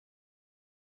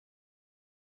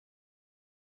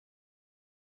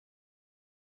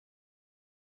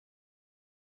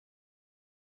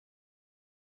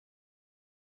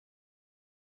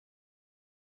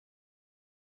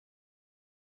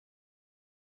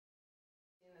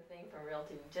Penny from Real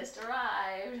TV just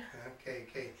arrived.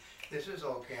 Okay. This is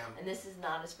Ocam. And this is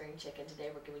Not a Spring Chicken. Today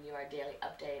we're giving you our daily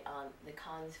update on the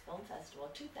Cannes Film Festival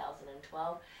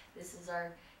 2012. This is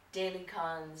our daily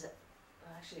Cannes,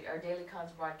 our daily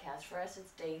Cannes broadcast. For us,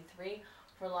 it's day 3.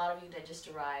 For a lot of you that just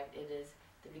arrived, it is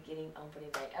the beginning opening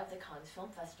day of the Cannes Film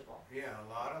Festival. Yeah, a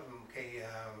lot of them. Okay,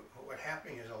 what's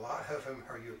happening is a lot of them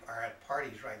are at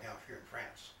parties right now if you're in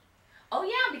France. Oh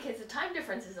yeah, because the time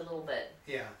difference is a little bit.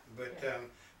 Yeah, but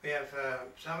we have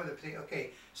some of the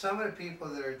people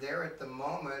that are there at the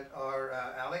moment are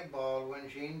Alec Baldwin,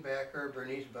 Jean Becker,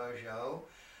 Bernice Bejo,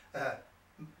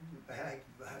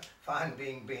 Fan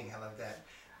Bingbing, I love that.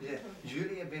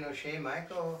 Julia Binochet,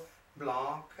 Michael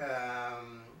Blanc,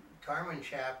 Carmen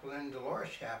Chaplin, Dolores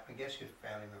Chaplin. Guess whose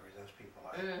family members those people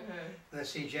are? Mm-hmm. Let's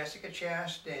see, Jessica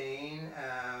Chastain.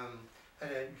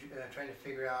 Trying to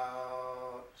figure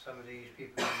out some of these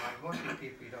people. Most of these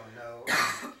people you don't know.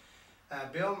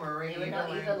 Bill Murray,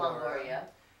 Eva Longoria,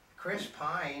 Chris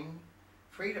Pine,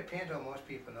 Frida Pinto. Most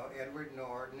people know. Edward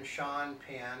Norton, Sean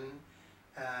Penn.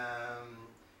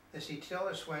 Let's see,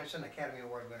 Tilda Swinton, Academy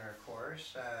Award winner, of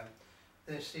course.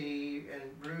 Let's see,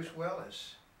 and Bruce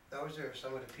Willis. Those are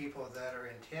some of the people that are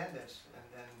in attendance, and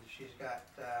then she's got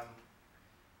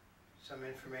some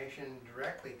information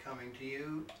directly coming to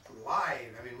you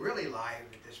live. I mean, really live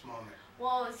at this moment.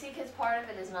 Well, see, because part of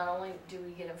it is not only do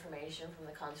we get information from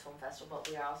the Cannes Film Festival,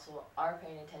 but we also are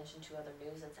paying attention to other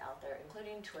news that's out there,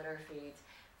 including Twitter feeds,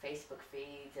 Facebook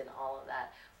feeds, and all of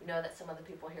that. We know that some of the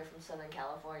people here from Southern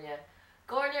California,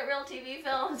 Gordon at Real TV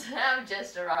Films, have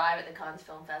just arrived at the Cannes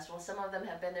Film Festival. Some of them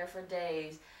have been there for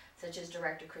days, such as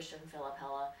director Christian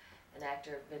Filippella, and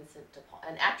actor and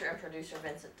producer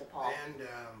Vincent DePaul. And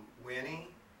Winnie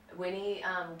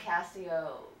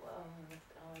Cassio.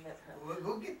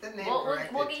 We'll get the name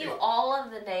corrected. We'll get you all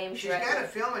of the names. She's got a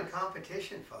film in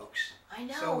competition, folks. I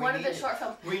know, so one of the short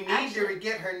films. We need to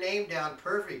get her name down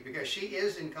perfect because she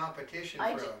is in competition.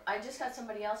 I just got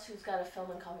somebody else who's got a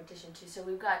film in competition too. So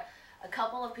we've got a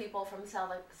couple of people from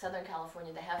Southern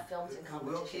California that have films in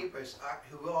competition.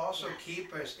 Who will also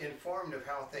keep us informed of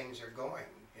how things are going.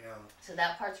 You know. So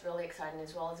that part's really exciting,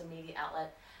 as well as a media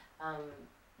outlet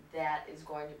that is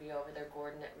going to be over there,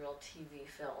 Gordon at Real TV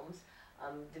Films.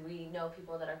 We know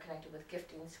people that are connected with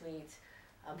gifting suites,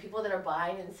 people that are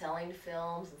buying and selling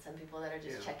films, and some people that are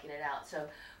just checking it out. So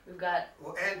we've got...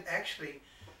 Well, and actually,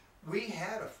 we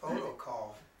had a photo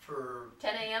call for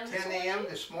 10 a.m.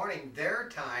 this morning, their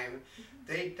time.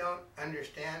 They don't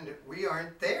understand that we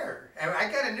aren't there. And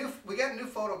we got a new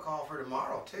photo call for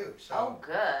tomorrow too. So oh,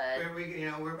 good.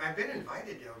 I've been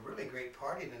invited to a really great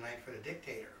party tonight for the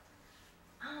dictator.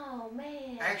 Oh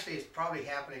man. Actually, it's probably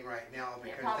happening right now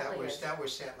because that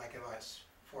was set like about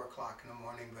 4 o'clock in the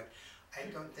morning. But I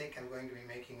don't think I'm going to be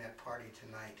making that party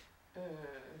tonight.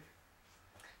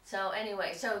 So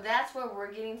anyway, so that's where we're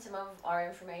getting some of our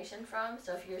information from.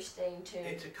 So if you're staying tuned,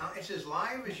 it's as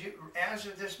live as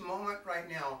of this moment right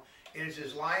now. It is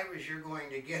as live as you're going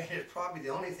to get. It's probably the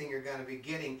only thing you're going to be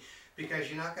getting because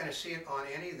you're not going to see it on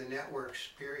any of the networks.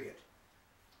 Period.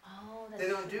 Oh, they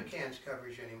don't do Cannes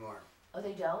coverage anymore. Oh,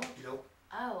 they don't? Nope.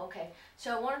 Oh, okay.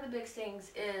 So one of the big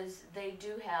things is they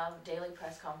do have daily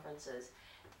press conferences,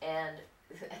 and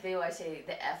they always say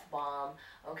the F-bomb.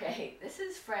 Okay, this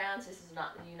is France. This is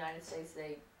not the United States.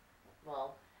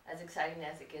 As exciting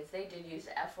as it gets, they did use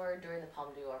the F word during the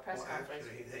Palme d'Or press conference.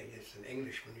 Actually, it's an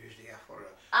Englishman used the F word.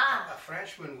 A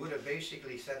Frenchman would have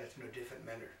basically said it in a different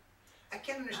manner. I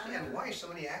can't understand why so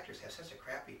many actors have such a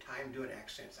crappy time doing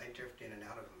accents. I drift in and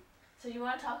out of them. So you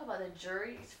want to talk about the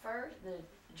jurors first,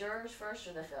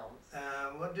 or the films?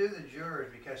 We'll do the jurors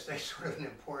because they're sort of an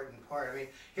important part. I mean,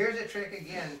 here's the trick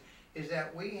again, is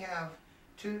that we have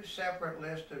 2 separate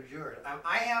lists of jurors.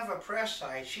 I have a press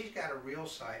site. She's got a real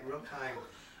site, real time.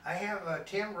 I have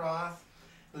Tim Roth,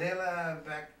 Lila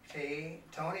Becte,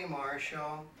 Tony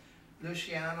Marshall,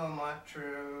 Luciano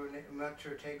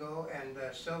Matrutego, and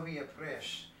Sylvia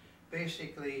Prish.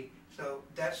 Basically, so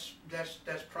that's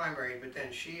primary, but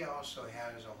then she also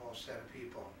has a whole set of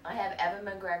people. I have Evan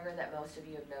McGregor, that most of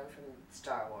you have known from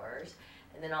Star Wars,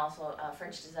 and then also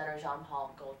French designer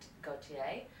Jean-Paul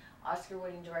Gaultier,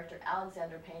 Oscar-winning director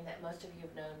Alexander Payne, that most of you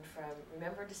have known from,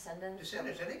 remember Descendants?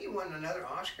 Descendants. I think he won another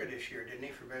Oscar this year, didn't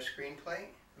he, for Best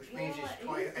Screenplay? Which means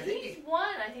he's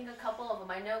won, I think, a couple of them.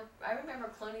 I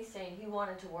remember Clooney saying he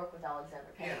wanted to work with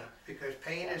Alexander Payne. Yeah, because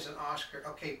Payne is an Oscar.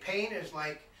 Okay, Payne is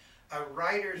like a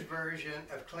writer's version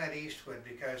of Clint Eastwood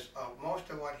because most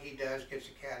of what he does gets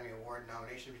Academy Award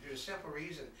nominations. There's a simple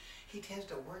reason. He tends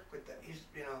to work with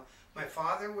my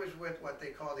father was with what they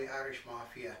call the Irish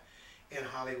Mafia, in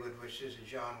Hollywood, which is the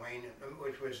John Wayne,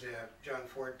 which was the John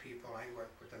Ford people. I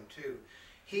worked with them too.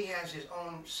 He has his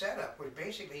own setup, where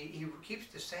basically he keeps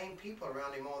the same people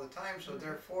around him all the time. So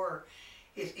therefore,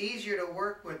 it's easier to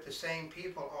work with the same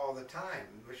people all the time,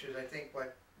 which is I think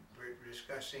what we're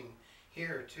discussing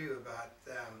here too about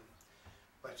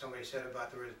what somebody said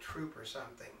about there was a troop or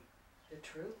something. The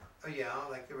troop? Oh yeah,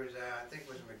 like there was I think it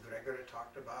was McGregor that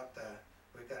talked about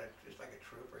we got just like a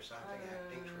troop or something,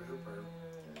 acting troop or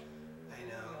I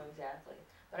know. Exactly.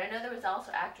 But I know there was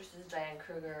also actresses Diane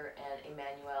Kruger and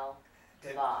Emmanuelle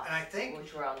And Vos, I think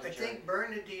which were on the I jury. think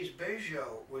Bernadette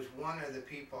Bejo was one of the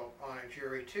people on a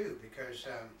jury too, because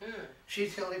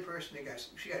she's the only person that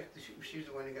she's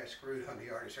the one that got screwed on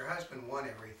the artist. Her husband won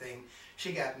everything.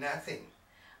 She got nothing.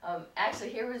 Actually,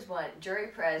 here was one. Jury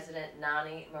president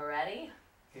Nani Moretti.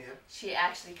 Yeah. She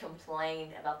actually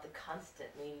complained about the constant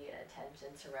media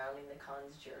attention surrounding the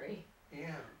Cannes jury.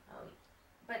 Yeah.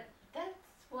 But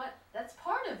that's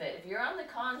part of it. If you're on the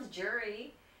Cannes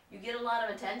jury, you get a lot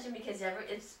of attention because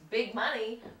it's big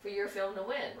money for your film to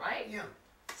win, right? Yeah.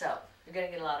 So you're going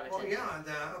to get a lot of attention. Well,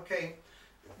 yeah.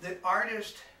 The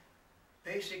artist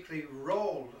basically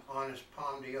rolled on his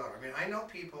Palme d'Or. I mean, I know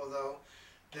people though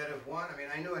that have won. I mean,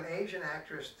 I knew an Asian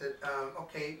actress that.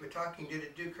 We're talking. Did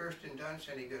it do Kirsten Dunst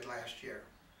any good last year?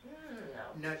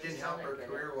 No. No, it didn't help her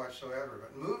career whatsoever.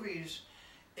 But movies,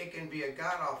 it can be a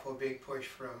god-awful big push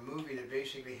for a movie that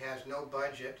basically has no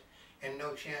budget and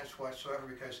no chance whatsoever,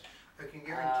 because I can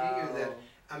guarantee you that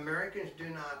Americans do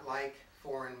not like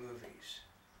foreign movies.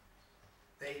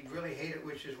 They really hate it,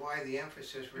 which is why the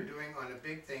emphasis we're doing on the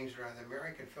big things around the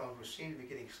American films will seem to be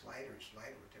getting slighter and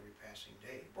slighter with every passing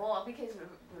day. Well, because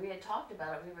we had talked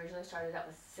about it, we originally started out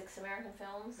with 6 American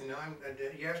films. You know,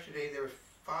 yesterday there were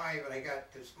 5, and I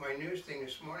got this. My news thing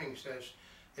this morning says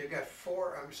they've got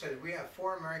 4. Says we have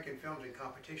 4 American films in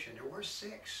competition. There were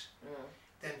 6,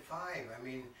 then 5. I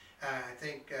mean, I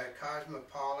think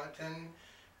Cosmopolitan,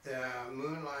 the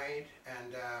Moonlight,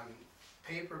 and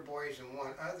Paper Boys, and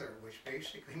one other, which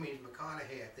basically means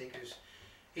McConaughey. I think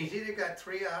he's either got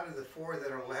 3 out of the 4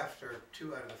 that are left, or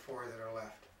 2 out of the 4 that are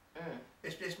left.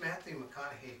 It's just Matthew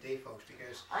McConaughey's day, folks,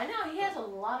 because I know he has a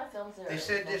lot of films. They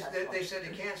said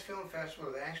the Cannes Film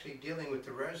Festival is actually dealing with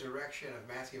the resurrection of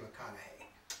Matthew McConaughey,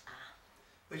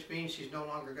 which means he's no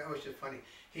longer. Which is funny.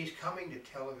 He's coming to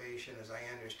television, as I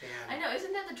understand. I know.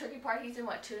 Isn't that the tricky part? He's in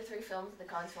what, 2 to 3 films at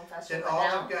the Cannes Film Festival That right all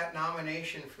now? have got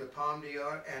nomination for the Palme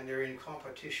d'Or, and they're in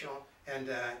competition, and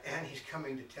he's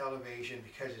coming to television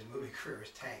because his movie career is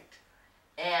tanked.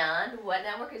 And what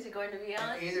network is it going to be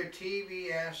on? Either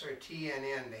TBS or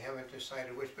TNN. They haven't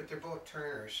decided which, but they're both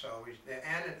Turners, so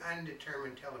and an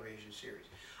undetermined television series.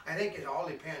 I think it all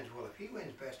depends. Well, if he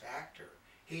wins Best Actor,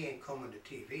 he ain't coming to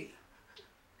TV.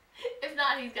 If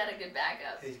not, he's got a good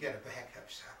backup. He's got a backup,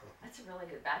 so. That's a really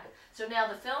good backup. So now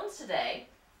the films today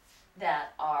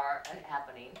that are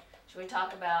happening, should we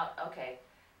talk about, okay,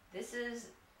 this is,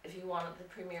 if you want the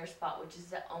premiere spot, which is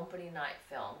the opening night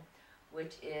film,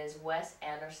 which is Wes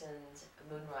Anderson's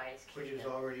Moonrise Kingdom. Which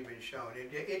has already been shown.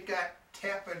 It got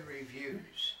tepid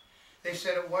reviews. They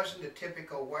said it wasn't a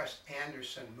typical Wes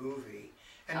Anderson movie.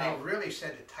 And they really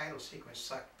said the title sequence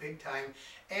sucked big time.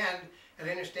 And I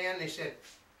understand they said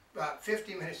about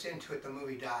 50 minutes into it, the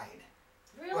movie died.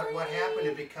 Really? What happened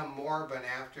to become morbid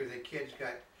after the kids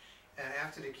got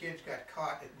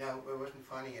caught, it wasn't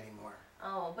funny anymore.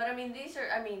 Oh, but I mean,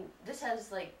 this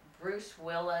has like Bruce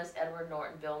Willis, Edward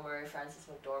Norton, Bill Murray, Frances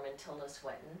McDormand, Tilda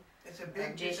Swinton, It's a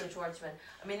big Jason Schwartzman.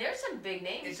 I mean, there's some big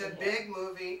names. It's a big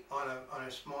movie on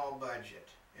a small budget,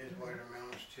 is what it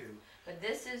amounts to. But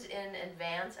this is in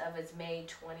advance of its May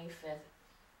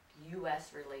 25th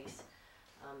U.S. release.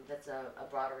 That's a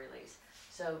broader release.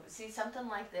 So see, something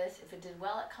like this, if it did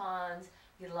well at Cannes,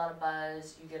 you get a lot of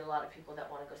buzz. You get a lot of people that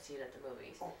want to go see it at the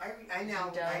movies. Oh, I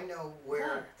know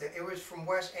where it was from.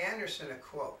 Wes Anderson, a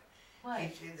quote. What?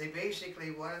 They basically,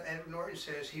 Edward Norton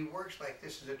says he works like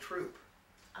this as a troupe.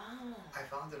 Oh. I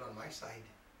found it on my site.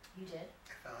 You did?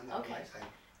 I found it on my site.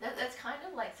 That's kind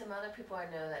of like some other people I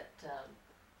know that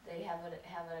they have it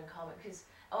in common. Because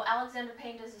Alexander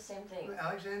Payne does the same thing.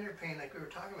 Alexander Payne, like we were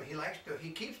talking about,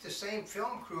 he keeps the same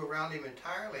film crew around him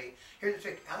entirely. Here's the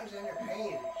trick: Alexander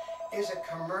Payne is a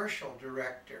commercial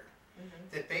director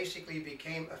that basically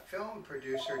became a film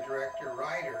producer, director,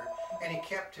 writer, and he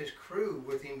kept his crew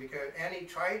with him and he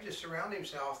tried to surround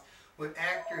himself with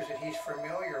actors that he's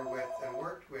familiar with and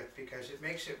worked with, because it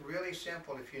makes it really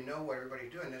simple if you know what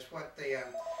everybody's doing. That's what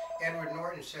Edward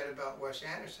Norton said about Wes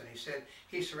Anderson. He said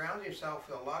he surrounds himself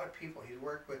with a lot of people he's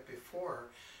worked with before,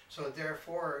 so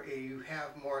therefore you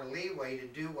have more leeway to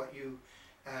do what you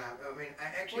I mean,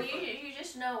 I Well, actually. you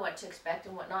just know what to expect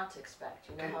and what not to expect.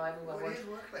 You know how everyone What works. his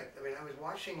work like? I mean, I was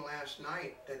watching last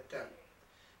night that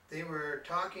they were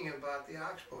talking about the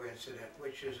Oxbow incident,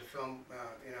 which is a film,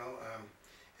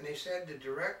 and they said the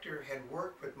director had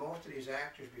worked with most of these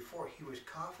actors before. He was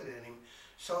confident in him,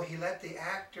 so he let the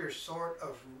actors sort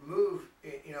of move.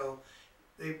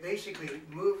 They basically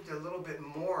moved a little bit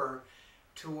more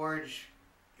towards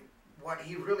what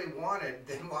he really wanted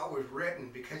than what was written,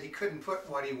 because he couldn't put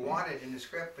what he wanted in the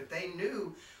script, but they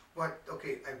knew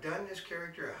okay, I've done this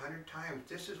character 100 times,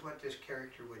 this is what this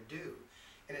character would do.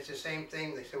 And it's the same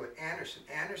thing they said with Anderson.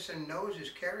 Anderson knows his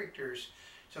characters,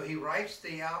 so he writes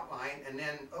the outline and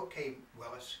then, okay,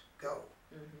 Willis, go.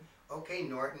 Okay,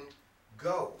 Norton,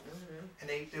 go. And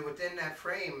they're within that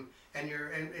frame, and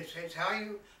it's how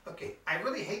you, okay, I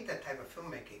really hate that type of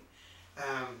filmmaking.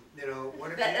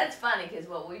 What if That's funny because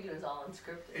what we do is all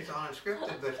unscripted. it's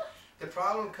unscripted, but the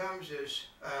problem comes is,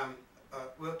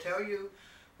 we'll tell you,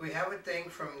 we have a thing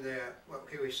from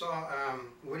we saw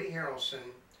Woody Harrelson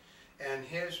and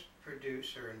his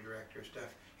producer and director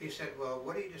stuff. He said, well,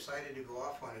 Woody decided to go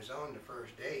off on his own the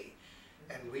first day,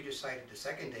 and we decided the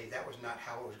second day that was not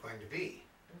how it was going to be.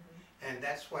 And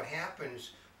that's what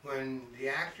happens when the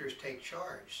actors take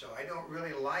charge. So I don't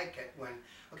really like it when,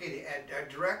 okay, a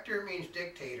director means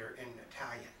dictator in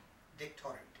Italian,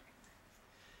 dictator.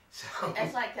 So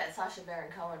It's like that Sacha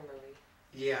Baron Cohen movie.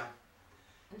 yeah,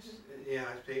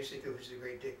 yeah, it's basically it was a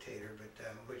great dictator, but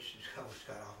which always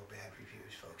got awful bad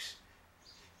reviews, folks.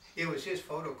 It was his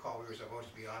photo call we were supposed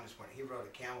to be on this morning. He rode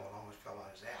a camel and almost fell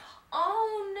on his ass.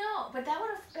 Oh no! But that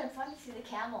would have been fun to see the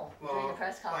camel during the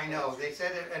press conference. I know. They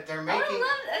said they're I making.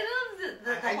 love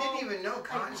the I whole, didn't even know like,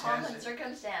 Kansas pomp has and it.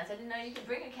 circumstance. I didn't know you could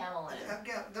bring a camel in.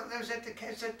 That was at the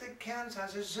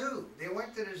Kansas Zoo. They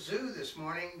went to the zoo this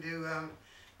morning to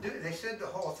they said the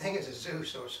whole thing is a zoo,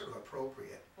 so it's sort of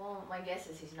appropriate. Well, my guess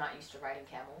is he's not used to riding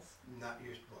camels. Not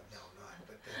used, well, no, not.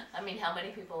 But I mean, how many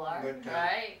people are, But,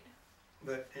 right?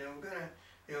 but we're gonna.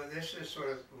 This is sort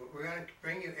of, we're going to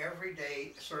bring you every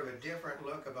day sort of a different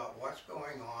look about what's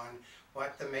going on,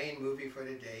 what the main movie for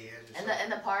the day is.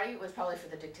 And the party was probably for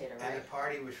the dictator, right? And the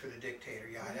party was for the dictator,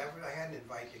 yeah. I had an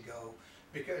invite to go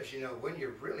because, when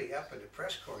you're really up in the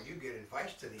press corps, you get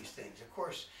invites to these things. Of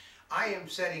course, I am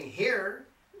sitting here,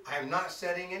 I'm not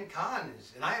sitting in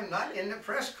Cannes, and I am not in the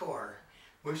press corps.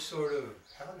 Which sort of,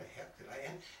 how the heck did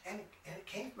I, and it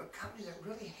came from a company that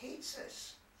really hates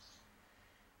us.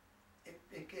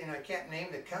 And I can't name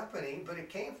the company, but it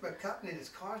came from a company that's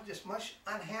caused us much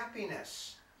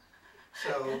unhappiness.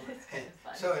 So,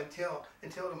 so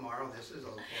until tomorrow, this is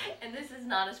okay. And this is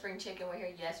not a spring chicken. We're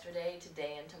here yesterday,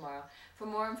 today, and tomorrow. For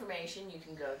more information, you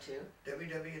can go to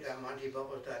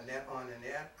www.montybubbles.net on the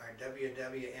net or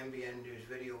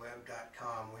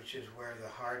www.mbnnewsvideoweb.com, which is where the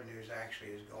hard news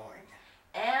actually is going.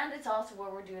 And it's also where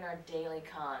we're doing our daily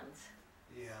cons.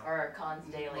 Yeah. Or our cons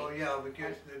daily. Well, yeah,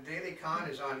 because the Daily Con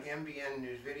is on MBN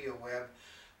News Video Web.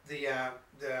 What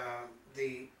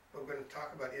we're going to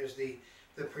talk about is the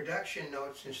production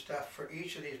notes and stuff for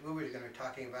each of these movies we're going to be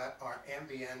talking about are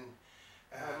MBN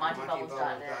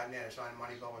MontyBubbles.net. It's on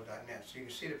MontyBubbles.net, so you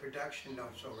can see the production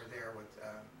notes over there with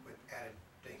added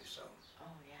things. So. Oh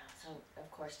yeah. So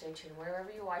of course, stay tuned wherever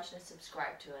you're watching us.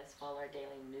 Subscribe to us. Follow our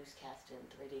daily newscast in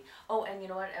 3D. Oh, and you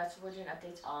know what else? We're doing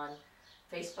updates on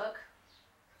Facebook.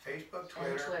 Facebook,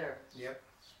 Twitter. And Twitter. Yep.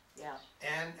 Yeah.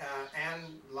 And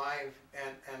live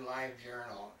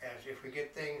journal. As if we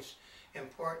get things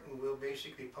important, we'll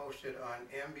basically post it on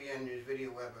MBN News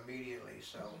Video Web immediately.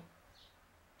 So.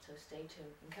 So stay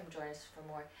tuned and come join us for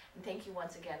more. And thank you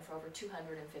once again for over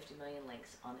 250 million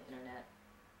links on the internet.